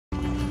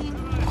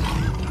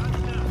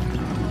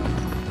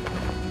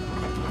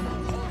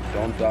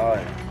Don't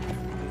die.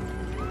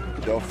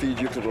 They'll feed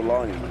you to the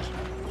lions.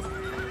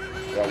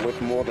 They're worth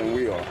more than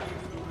we are.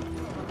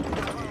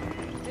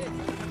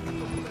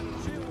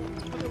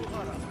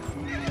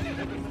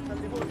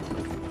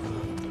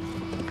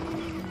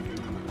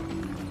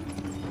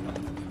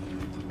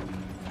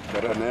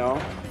 Better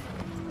now.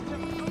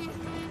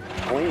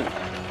 Clean.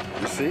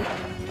 You see?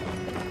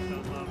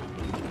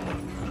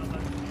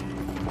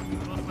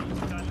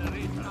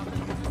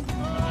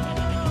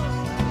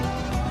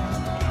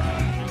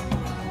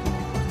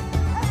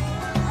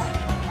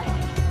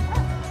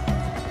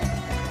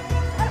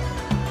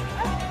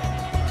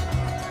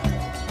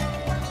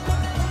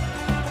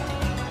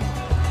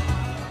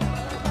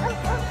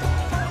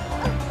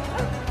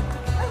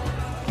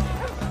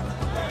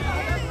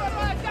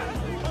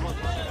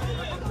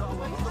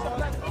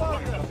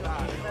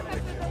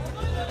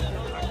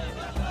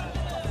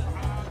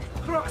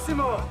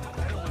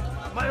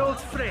 My old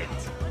friend.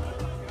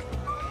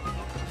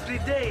 3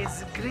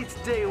 days,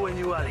 great day when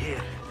you are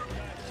here.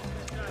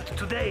 But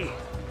today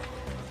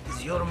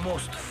is your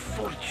most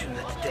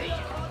fortunate day.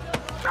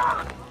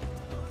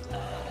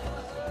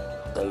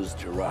 Those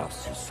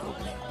giraffes you sold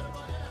me,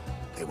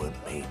 they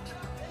weren't made.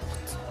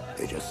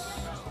 They just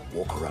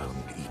walk around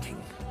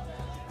eating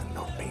and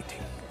not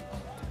mating.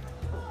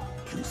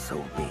 You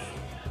sold me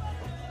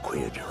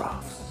queer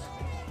giraffes.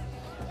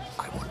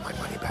 I want my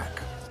money back.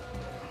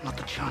 Not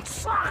a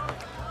chance.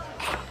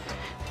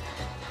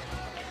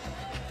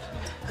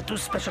 I do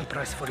special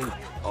price for you.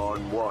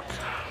 On what?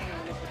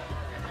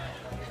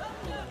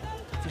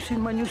 Have you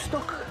seen my new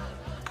stock?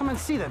 Come and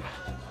see them.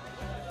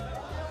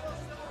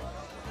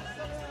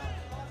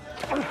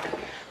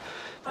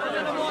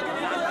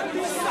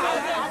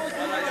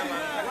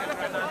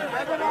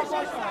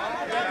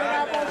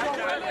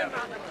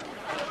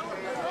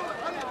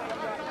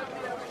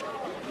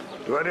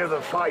 Do any of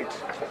them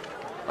fight?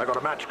 I got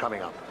a match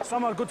coming up.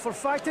 Some are good for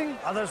fighting,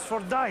 others for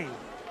dying.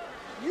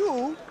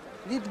 You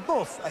need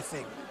both, I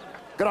think.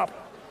 Get up.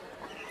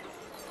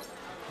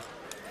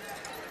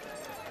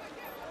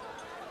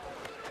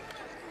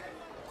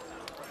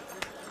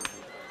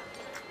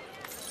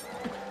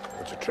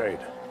 What's a trade?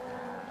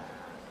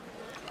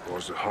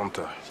 Was a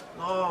hunter.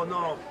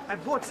 No. I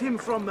bought him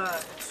from a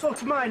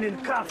salt mine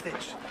in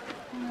Carthage.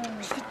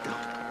 Sit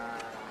down.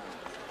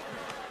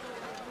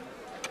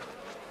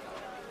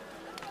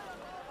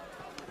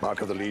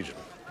 Mark of the Legion.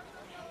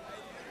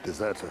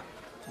 Deserter.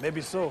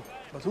 Maybe so,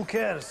 but who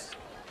cares?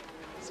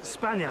 It's a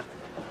Spaniard.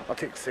 I'll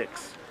take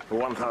 6 for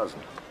 1,000.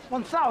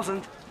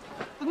 1,000?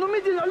 The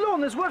Numidian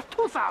alone is worth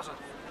 2,000.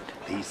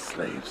 These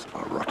slaves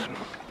are rotten.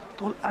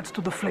 It all adds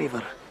to the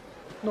flavor.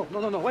 No,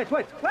 wait!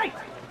 I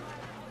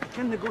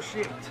can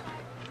negotiate.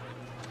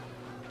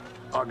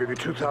 I'll give you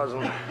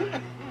 2,000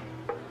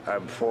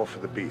 and 4 for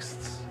the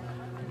beasts.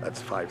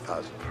 That's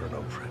 5,000 for an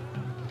old friend.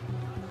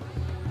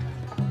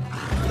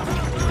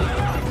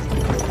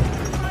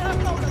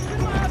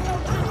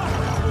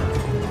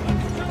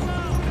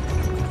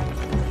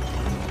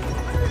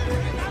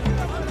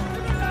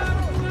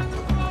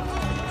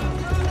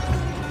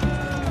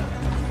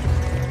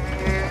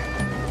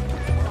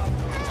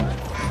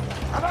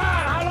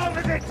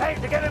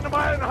 To get into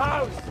my own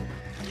house.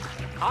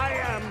 I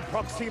am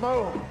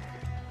Proximo.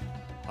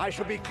 I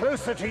shall be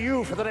closer to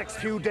you for the next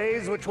few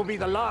days, which will be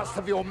the last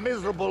of your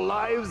miserable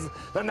lives,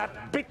 than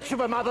that bitch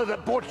of a mother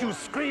that brought you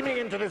screaming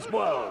into this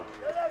world.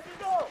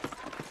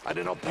 I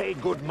did not pay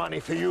good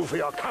money for you for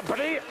your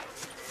company.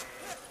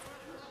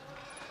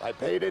 I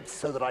paid it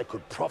so that I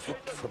could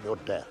profit from your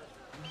death.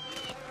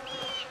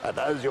 And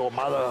as your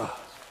mother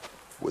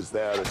was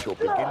there at your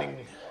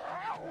beginning,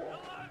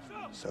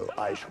 so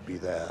I shall be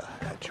there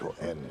at your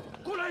end.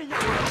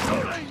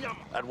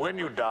 And when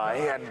you die,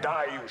 and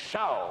die you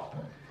shall,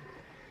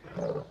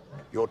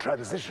 your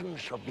transition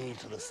shall be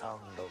to the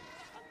sound of...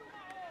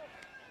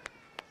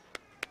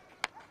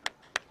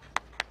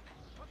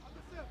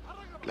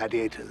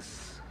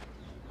 Gladiators,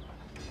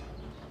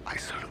 I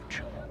salute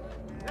you.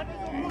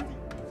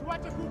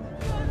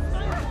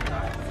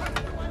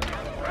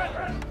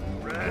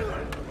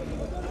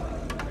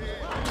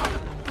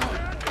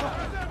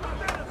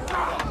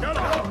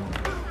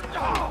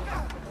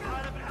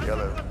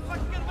 Yellow.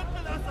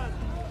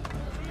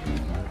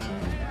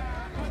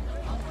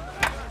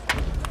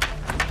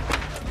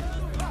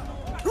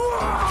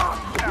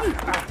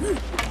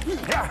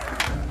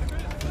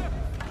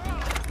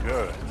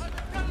 Good.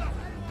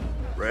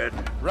 Red.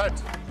 Red.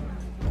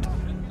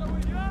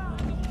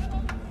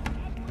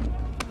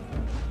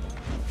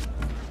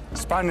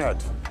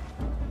 Spaniard.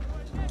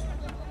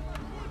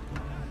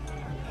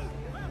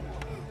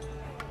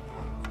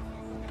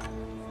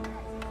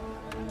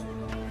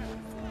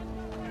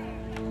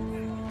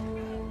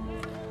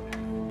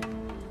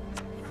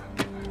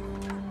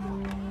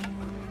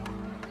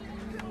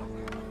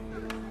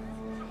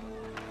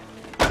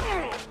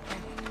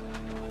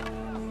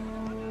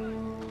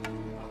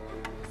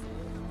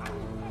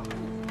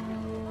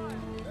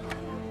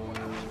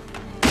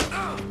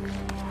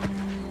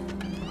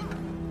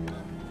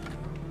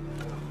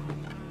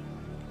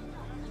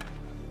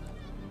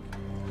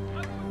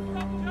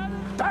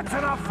 That's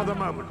enough for the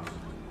moment.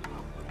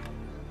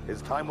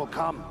 His time will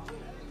come.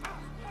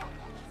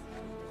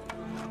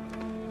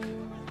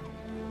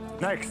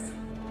 Next.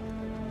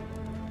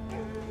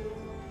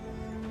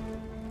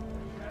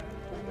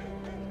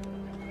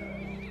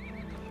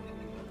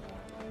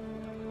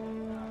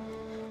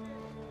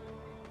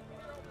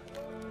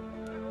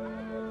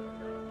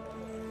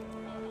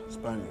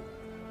 Spaniard,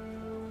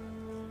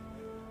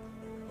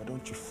 why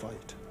don't you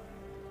fight?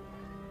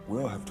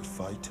 We all have to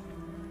fight.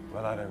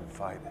 Well, I don't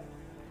fight.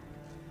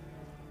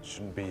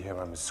 Shouldn't be here.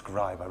 I'm a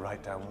scribe. I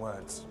write down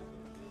words.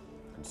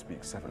 And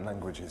speak 7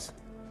 languages.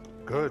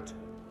 Good.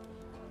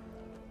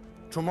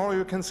 Tomorrow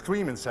you can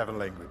scream in 7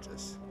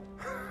 languages.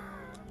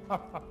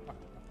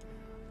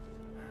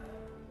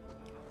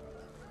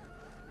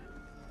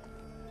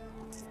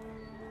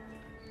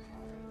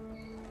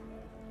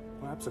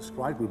 Perhaps a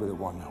scribe will be the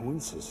one who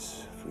wins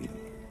his freedom.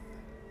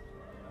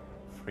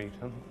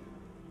 Freedom?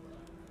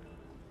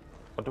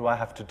 What do I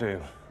have to do?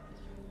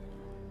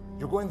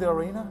 You go in the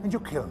arena and you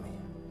kill me.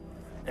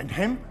 And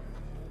him,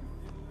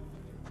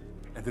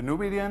 and the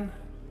Nubian,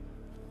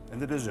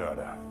 and the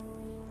deserter.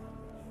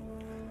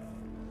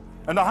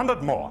 And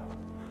 100 more.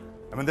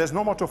 And when there's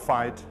no more to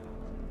fight,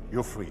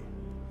 you're free.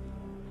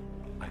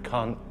 I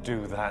can't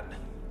do that.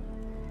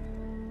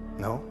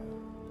 No?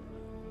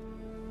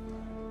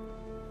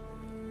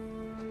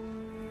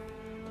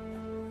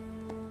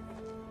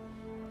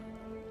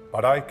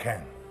 But I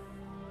can.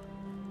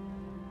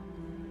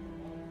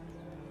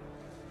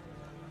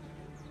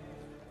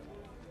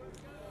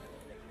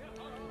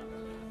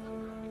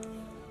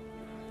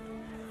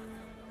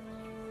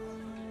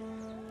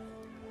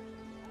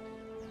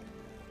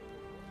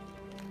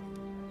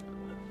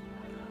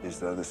 Is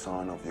that the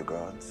sign of your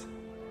gods?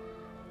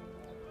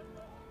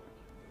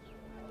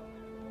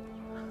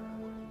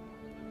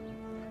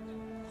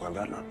 Well,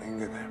 let not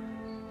anger them.